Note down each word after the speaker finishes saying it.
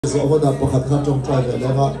Hallelujah,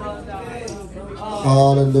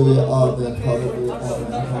 amen, hallelujah,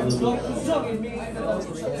 amen, hallelujah.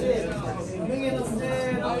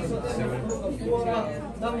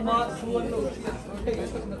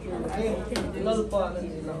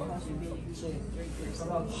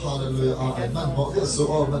 Hallelujah, amen. Man mo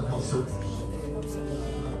so man mo so.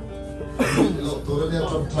 Lo turun yang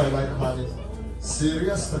trong Thai like hani.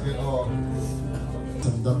 Serious lagi oh.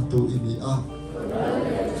 Tandang tu ini ah.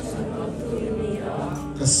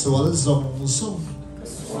 Kaswal zong musong.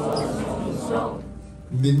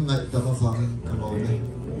 Min ngai dama fangin kamone.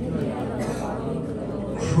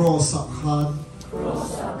 Crossakan.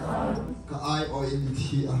 Kaai o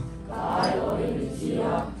initia.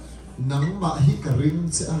 Nang mahi karing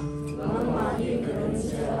cia.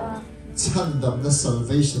 Chandam na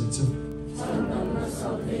salvation tu.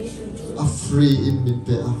 A free in min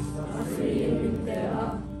pea.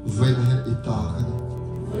 Venhen itakani.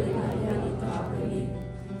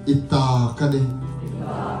 Itakani.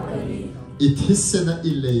 Ithisena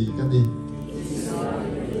ilay kani.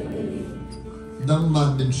 Nang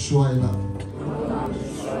man min shuayla.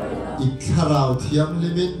 Ikaraw tiyang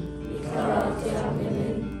limin.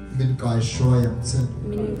 Min kai shuayang sen.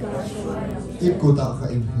 Ikuta ka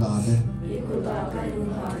implane.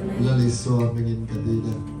 Laliswa mingin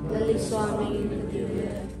kadila.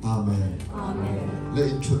 Amen. Le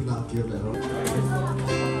inchun na kyo lero.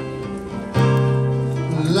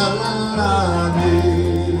 La la la ni.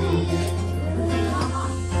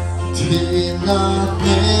 Tina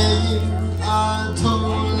nein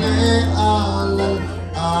atole alal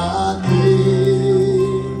ani.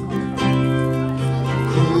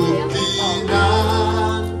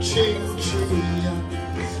 Kupinan chingchia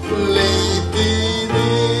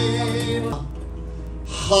leitinin.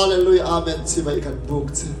 Hallelujah, amen. Siba ikan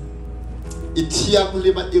bukti. Itiang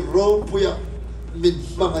lima irong puya min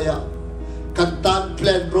mangaya. Kantan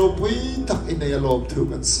plan robui tak inayalom tu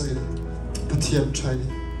kan saya. Patiam China.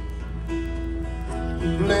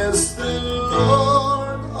 Bless the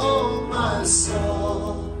Lord, oh my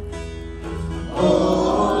soul,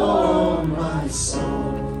 oh my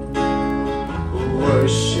soul.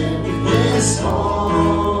 Worship His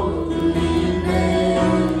holy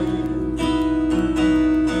name.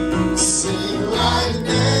 Sing like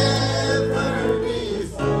never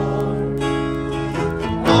before.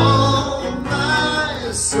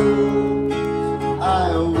 So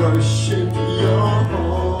I worship your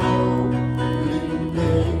holy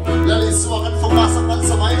name. Lalis wakan fumasan man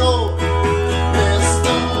sa mayo. Bless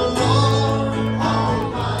the Lord, oh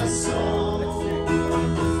my soul,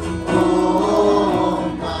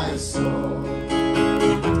 oh my soul.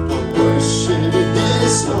 I worship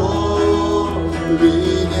His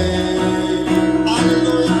holy name.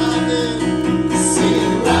 Hallelujah, amen.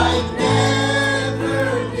 Sing like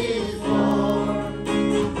never before.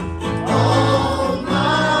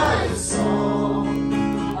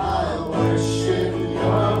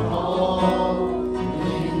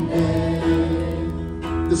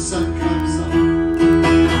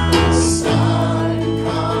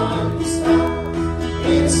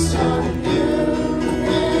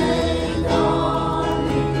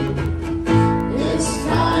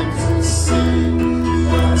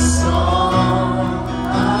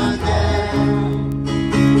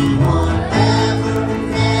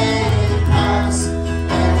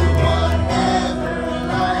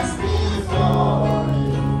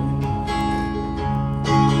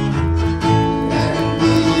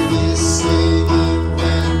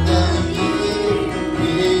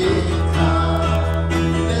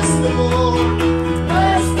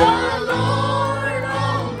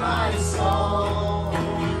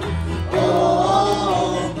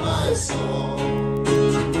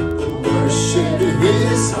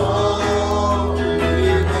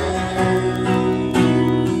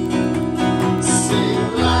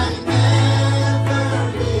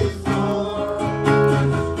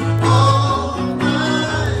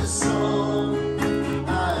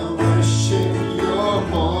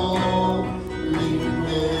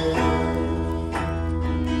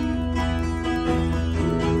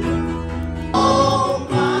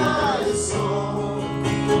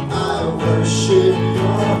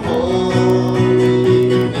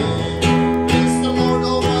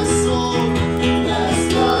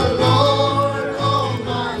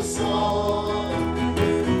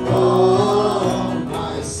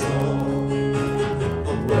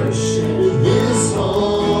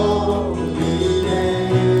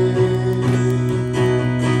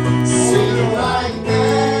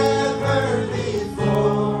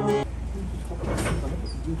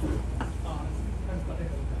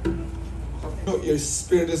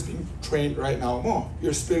 trained right now. More,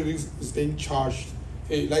 your spirit is being charged.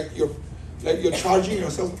 Hey, like you're charging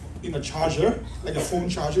yourself in a charger, like a phone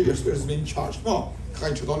charger. Your spirit is being charged. More,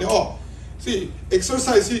 kind of don't you? See,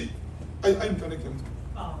 exercise. I'm connecting.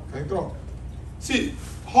 See,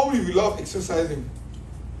 how many of you love exercising?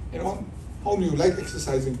 Anyone? How many of you like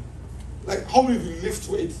exercising? Like, how many of you lift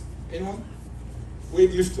weights? Anyone?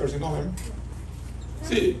 Weightlifters, you know him?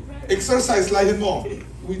 See, exercise like more.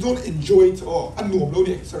 We don't enjoy it all. I know I'm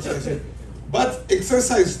exercising. But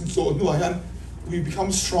exercise, so no, we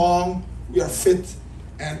become strong, we are fit,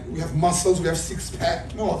 and we have muscles, we have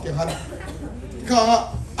six-pack. No, I can't.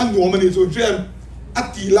 I'm normally to dream.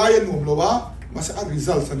 At the lion, no, must have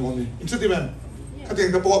results and only. Interesting, man. I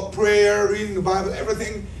think about prayer, reading the Bible,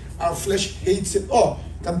 everything, our flesh hates it. Oh,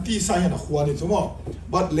 but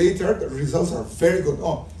later the results are very good.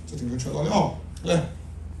 Oh, so think you oh, yeah.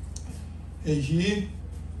 Hey, he.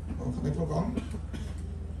 Oh, can I click on?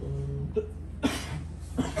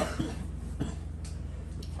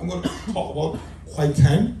 I'm going to talk about quiet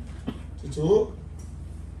time.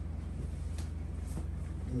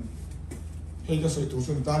 Hey, just say to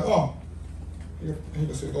some time. Oh, hey,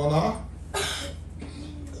 just say Donna.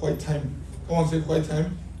 Quiet time. Come on, say quiet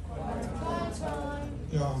time.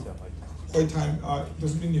 Yeah, quiet time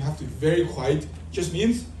doesn't mean you have to be very quiet. Just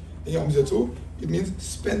means, it means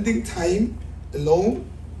spending time alone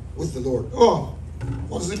with the Lord. Oh,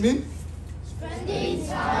 what does it mean? Spending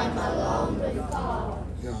time alone with God.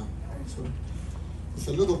 Yeah, so it's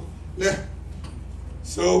a little, yeah.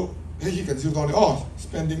 So you can see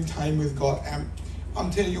spending time with God.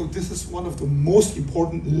 I'm telling you, this is one of the most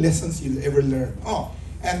important lessons you'll ever learn. Oh,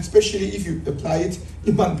 and especially if you apply it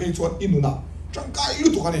in one page one inuna. Hey,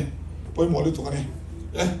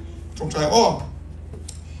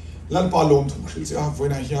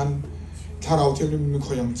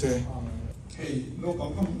 no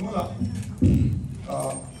problem.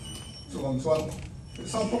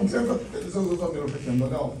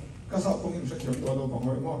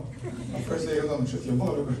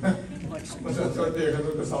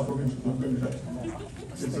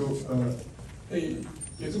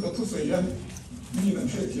你能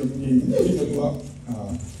学听你那个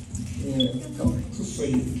是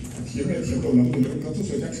谁听没听到能不能？他是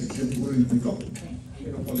谁讲是听不能听到？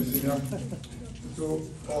那个保利新疆就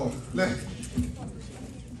来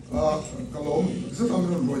个龙是他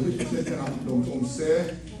们罗一些天啊，龙中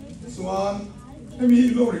些算，那米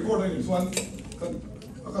龙 record 的你算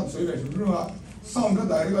看谁来是吧？上个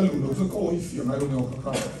台那个龙是高一些来龙要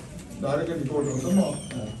看，台那个 record 有什么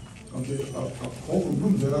？OK 好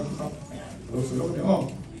龙这个看。老师，你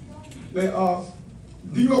哦，你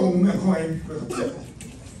點解我冇人講係佢合適？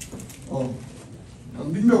哦，咁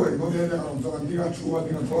點解我講嘅咧？我做緊點解做啊？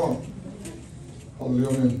點解做？好兩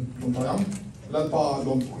年，同大人，兩把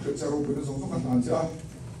龍學者我本身從中間難啫，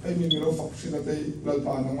喺面面都服先得啲兩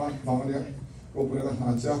把能話幫你，我本身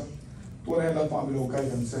難啫，多呢兩把面都計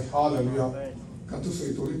緊些，哈利路亞，咁都所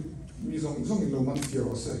以到啲咪從面都問題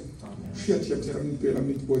我些，需要貼住咁別咁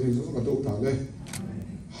別過去從個都大咧。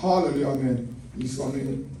Hallelujah, amen.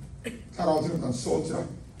 Iswamin. Karaoke kan soldier.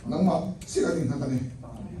 Nangma sigarin hakane.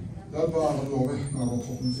 Dalba lobe ngaro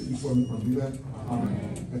thokun se iswamin padibe. Amen.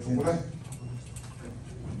 Etungule.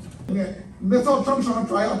 Ne method function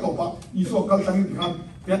try out topa. Iswa kaltangin dihan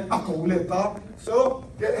pet akole ta. So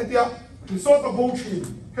etia resort of bochi.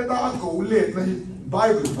 Heta akole nahi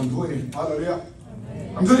Bible kan thoi. Hallelujah.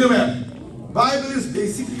 I'm telling you, man. Bible is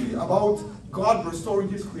basically about God restoring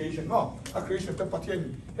His creation. No, a creation that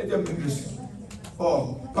Patian ministry.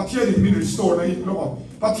 Oh, Patian mean restore. No,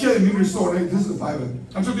 Patian mean restore. This is the Bible.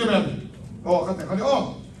 I'm telling you, man. Oh,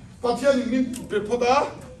 Patian mean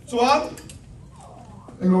Pepoda. So what?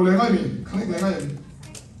 Englo lenga mi, kanik lenga mi.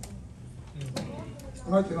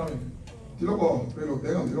 Right, lenga mi. Tiloko,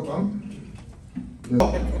 tiloko.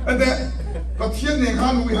 And then Patian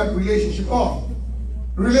lenga we have relationship. Oh,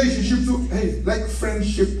 relationship to hey, like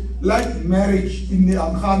friendship. Like marriage in the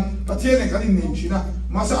Amkhan, but here in China,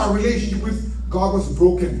 our relationship with God was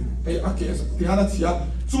broken. So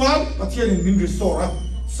but here in restore.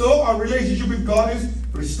 So our relationship with God is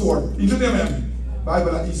restored. Into the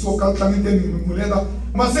Bible is so called Muleda.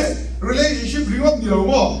 Mase relationship reward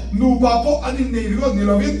Nilomo, no papo, and in the reward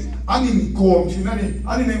Nilovit, and in Gom Chinani,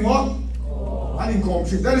 and in what? And in Gom.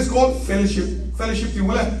 That is called fellowship. Fellowship in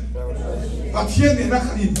what? But here they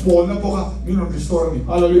not need born na boka, you know, restore me.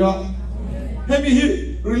 Hallelujah. Have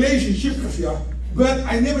me relationship here, but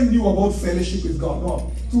I never knew about fellowship with God.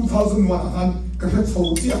 No, 2001 kasi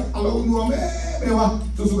sautia, alaw nuwa me,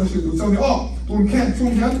 to suka siya do. Sabi oh, tun can,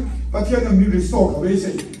 but here they need restore. They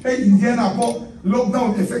say, hey, Indianapolis,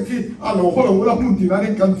 lockdown effect ki alo holo wala mun ti na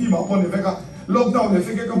ne kan ti ma pon effect ka lockdown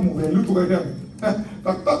effect ka mu ve lu tu ka hem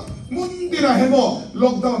tak tak mun ti na hemo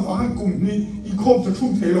lockdown fa han kum ni I kom to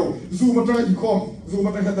thum thelo zoom ma tra I kom zoom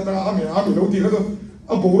ma ta ta a me lo ti ka to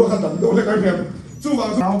a bo ro ka dan do le ka hem chu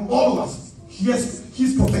ba now all of us yes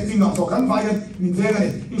he's protecting us so kan vai min ve ne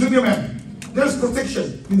in the man there's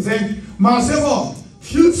protection in saying ma se mo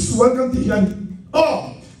hil suan kan ti hian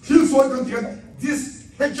oh hil suan kan ti hian this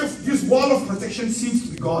hedge of this wall of protection seems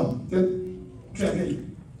to be gone then tremble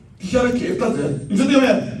hian ke ta de in the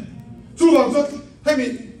man chu ba so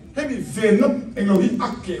hemi ve no en lo hi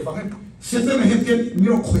ak ke ba se te me het ke ni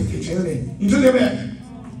ro khoi ke che ne in the man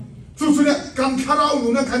chu chu ne kan kharau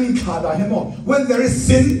nu na kan in kha da hemo when there is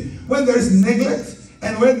sin when there is neglect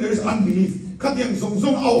and when there is unbelief kat yang zong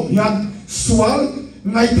zong au hian sual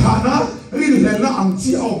ngai thana rin hel na ang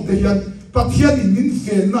chi au te hian pathian in min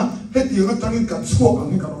fen na he ti ga tangin kan chuak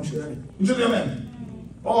ang ka rong che ni in che men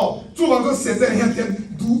oh chu bang ko se te hian tian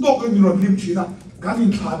du do ko ni ro lim chi na kan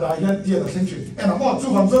in kha da hian ti da sen chi and mo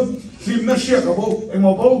chu bang so lim na she ka bo e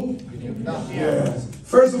mo bo yes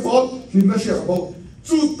first of all lim na she ka bo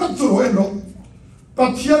chu tak chu ro en ro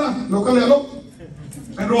pathian lo ka le lo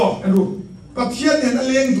en ro pathian en a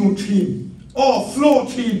leng du team oh flow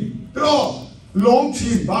team pero long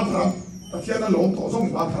team ba thram pathian a long to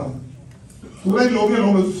song ba thram tu lai long ye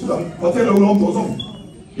long lo su da pathian lo long to song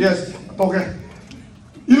yes to ke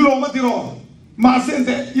I long ma ti ro ma sen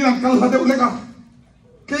te I ran kal ha de le ka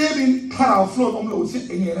ke bin thara flow om lo si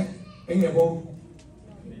enge bo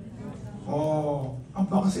oh am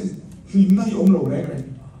ba ka sen hin na om lo le ke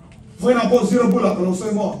voi na bo zero bula ko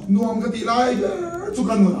so mo nuam ka ti lai chu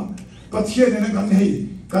kan nu na pathian ne kan hei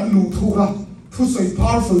kan lu thu ka thu soi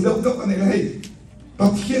powerful dok kan ne hei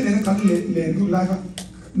pathian ne kan le lu lai ka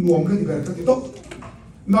nuam ka ti ber ka ti to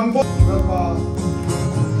nang bo ba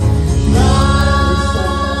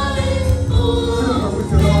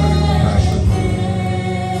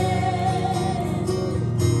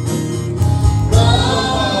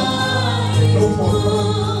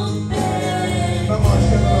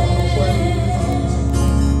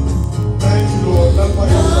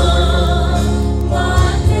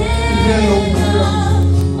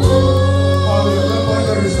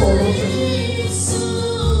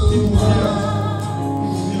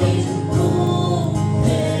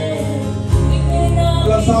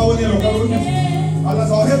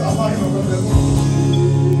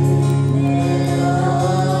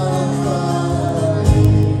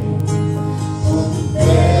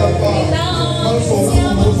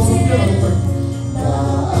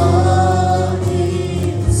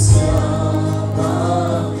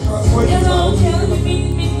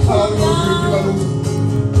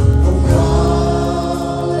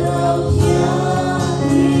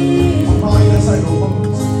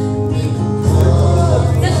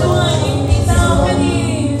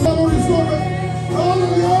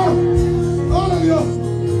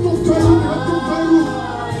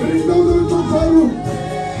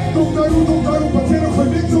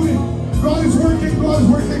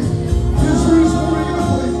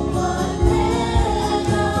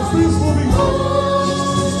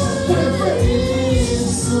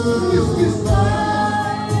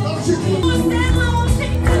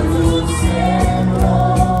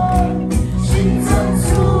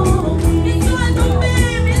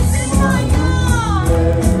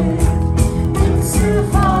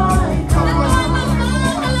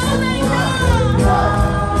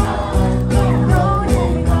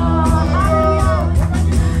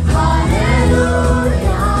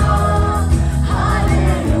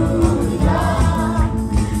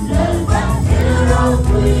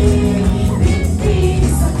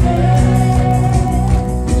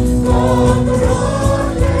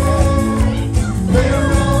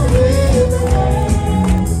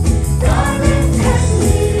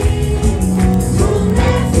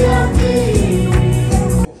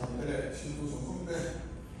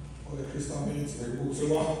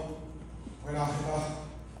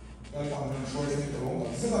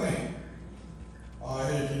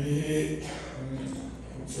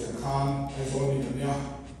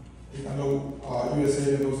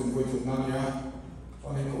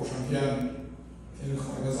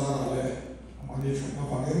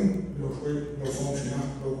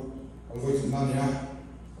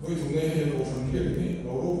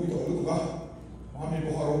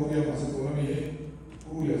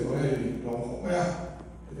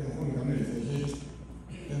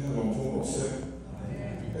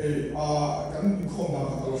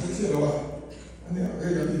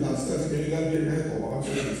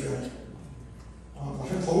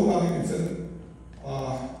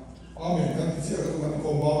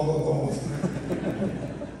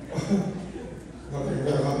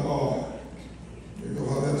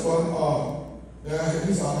chuan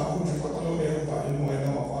ที่สามคุณจะก็ต้องเรียนภาษาอินโดนีเซี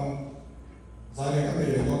ยมาฟังสายเนี่ยก็ไม่เ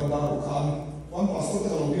รียนตอนนั้นเราคันวันพาสปอร์ต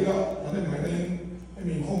เราดีแล้วอันนี้เหมือนนี่ไม่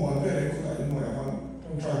มีข้อมูลเรื่องภาษาอินโดนีเซียมันต้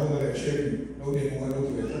องใช้คนเรียนเชฟเราเรียนคนเรา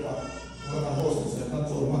ถือเป็นว่าเราทำโฮสต์เสร็จนั่นโ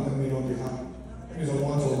จทย์มันมีเราดีครับมีสมม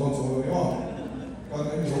ติโจทย์เลยว่าวัน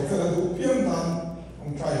นี้มีสมมติเราดูเพียงตามต้อง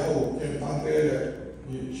ใช้เขาเก็บตังค์เลย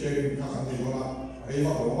มีเชฟข้างที่ว่าไอ้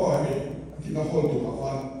ฝั่งเราก็มีที่ต้องคนตัว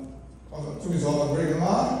ฟังช่วยสอนเรื่องน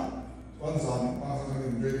ะวันจันทร์มาทำงาน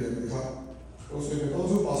เรียนเด็กครับเราช่วยเป็นตัว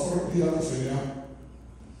ช่วยพาสปอร์ตที่เราช่วยเนี่ย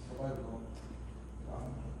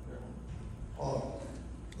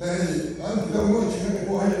แล้วนั่นที่เราไม่ใช่แค่พ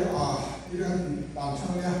วกให้ที่เราตามช่า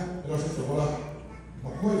งเนี่ยเราช่วยตัวละมั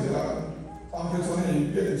นไม่ใช่ละตามเป็นส่วนให้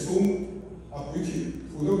เรียนสูงวิธี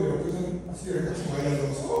ผู้เรียนเราก็ต้องสิ่งที่เราช่วยเรา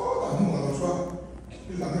ตามหัวเราช่วย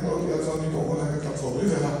ที่หลังจากเราที่เราจะมีตัวคนให้กับสอบไม่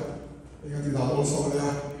ใช่ละที่เราที่เราสอบเนี่ย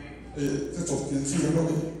จะจบที่ที่เราไ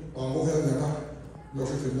ม่โอเคแล้วนะเรา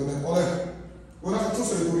ช่วยถึงแล้วนะโอเควันนั้นทุก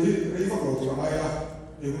สิ่งทุกอย่างไอ้ฝั่งเราตัวไหนล่ะ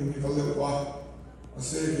เดี๋ยวมีกันเรียกว่าเ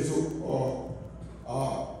สียกี่สุ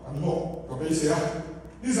อันโลกกับไปเสีย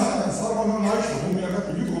นี่สารกันสารพันธุ์หลายชั่วโมงมีอะไร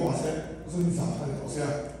ก็อยู่ตัวมาเสียซึ่งนี่สารพันธุ์เสีย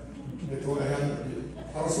เดี๋ยวตัวไหนกัน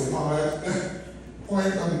ถ้าเราสวยมากเลยก็ให้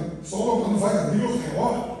กันสองกันไฟกันดีลูกแข็งวะ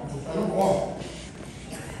ถูกใจลูกวะ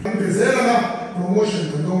มันเป็นเสียแล้วนะโปรโมชั่น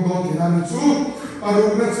กันต้องที่นั่นจู่อาร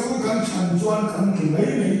มณ์นั้นจู่กันฉันจวนกันจุดไหน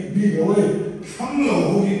บีบเลยทั้งเรา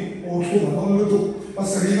ที่โอ้ทุกคนต้องรู้ตัวภา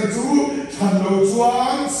ษาอังกฤษจู่ฉันเราจว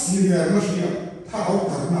นสิ่งเดียวกันเนี่ยถ้าเขา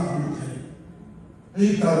ตัดหนักอยู่ที่ไอ้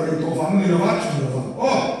ตาเรื่องตัวฟังนี่เราว่าฉันเราฟังโอ้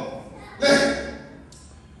เล่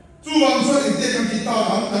จู่วันส่วนไอ้เด็กกันที่ตาห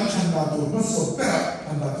ลังกันฉันเราตัวมันสบไปละ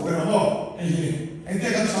ฉันเราตัวเราไอ้เด็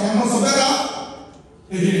กกันฉันเราสบไปละ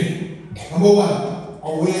ไอ้number one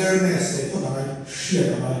awareness ตัวไหนเชื่อ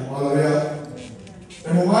ไหมอะไรเนี่ยไอ้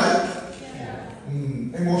โมไง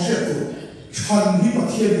ไอ้โมเชื่อตัวฉันที่ประ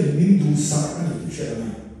เทศนี้มินดูสักนี่เชื่อไหม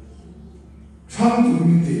ฉันตัว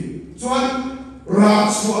มินดีส่วนรัก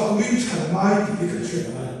สวัสดิ์ฉันไม่ที่จะเชื่อ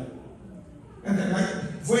ไหมนั่นแต่ไหม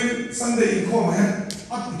วันซันเดย์ข้อมาเห็น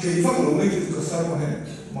อัดเกี่ยวกับโลกนี้ที่ก็สร้างมาเห็น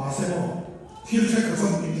มาเสร็จแล้วที่เช็คกับส่ว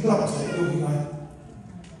นอินทรัพย์ใช้ตัวยังไง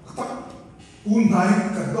ตักอุ่นไหน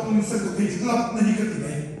กับต้องมีสักตัวที่ลับนั่นนี่ก็ที่ไหน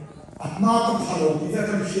อันน่าจะพาเราที่จะ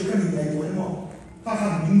ทำเชื่อกันยังไงตัวนี้มั้งถ้าท่า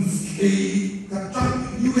นมินส์เอกับจัง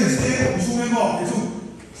USA ผมช่วยบอกไอ้ช่วง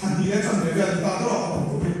ท่านที่เล่นจังเลยกันตาตลอดผม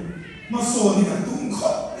ตัวนี้มาสอนนี่กันตุ้งข้อ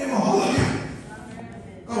ไอ้หมออะไรเนี่ย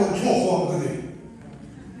ก็เราชั่วความกันดิ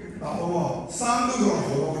แต่ว่าสร้างด้วยเรา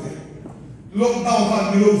หัวเรากันดิลงดาวกัน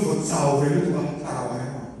ไม่ลงฝนสาวไปด้วยตัวถ้าเราไว้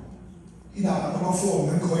มาอีน่าต้องมาฟ้อง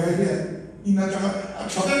กันคอยไอ้เนี่ยอีน่าจะ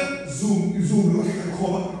ชอบzoom ลงที่กันคอ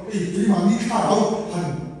มาไอ้ที่มามีข้าวหัน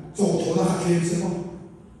โจทย์ละเคสใช่ไหม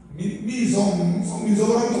มีสองเรา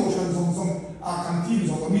โจทย์สองการที่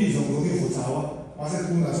สองก็มีสองเราที่หัวใจว่ามาเสร็จ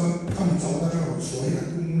คุณนะส่วน他们找那种所谓的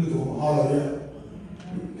那种好了的，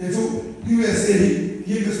也就 USA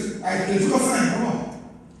一个是哎，也这个反应嘛，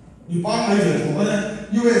你把那些我们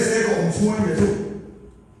USA 搞出来也就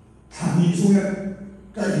他们出来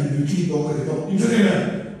该引进多个的多，你说对没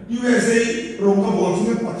 ？USA 让个我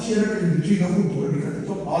出来把贴那个引进的很多，你看这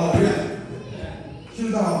都好了的，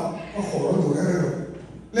现在啊，好了多那个，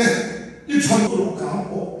来一传过来刚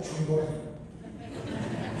哦，传过来，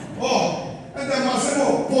哦。แต่มาเสร็จแล้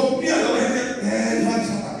วปวดเนี่ยเราเห็นเนี่ยมันจ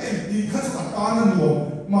ะตัดดีขั้นสุดการนั่นหมด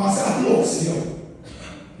มาเสร็จแล้วโลกเสียว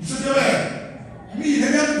สุดยอดเลยมีเ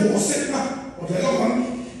นี่ยโบเซ็ตนะโอเคแล้วมัน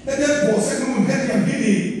เนี่ยโบเซ็ตมันเป็นอย่างที่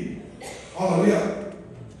ดีเอาละเนี่ย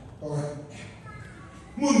โอเค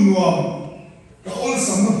มุ่งหวัง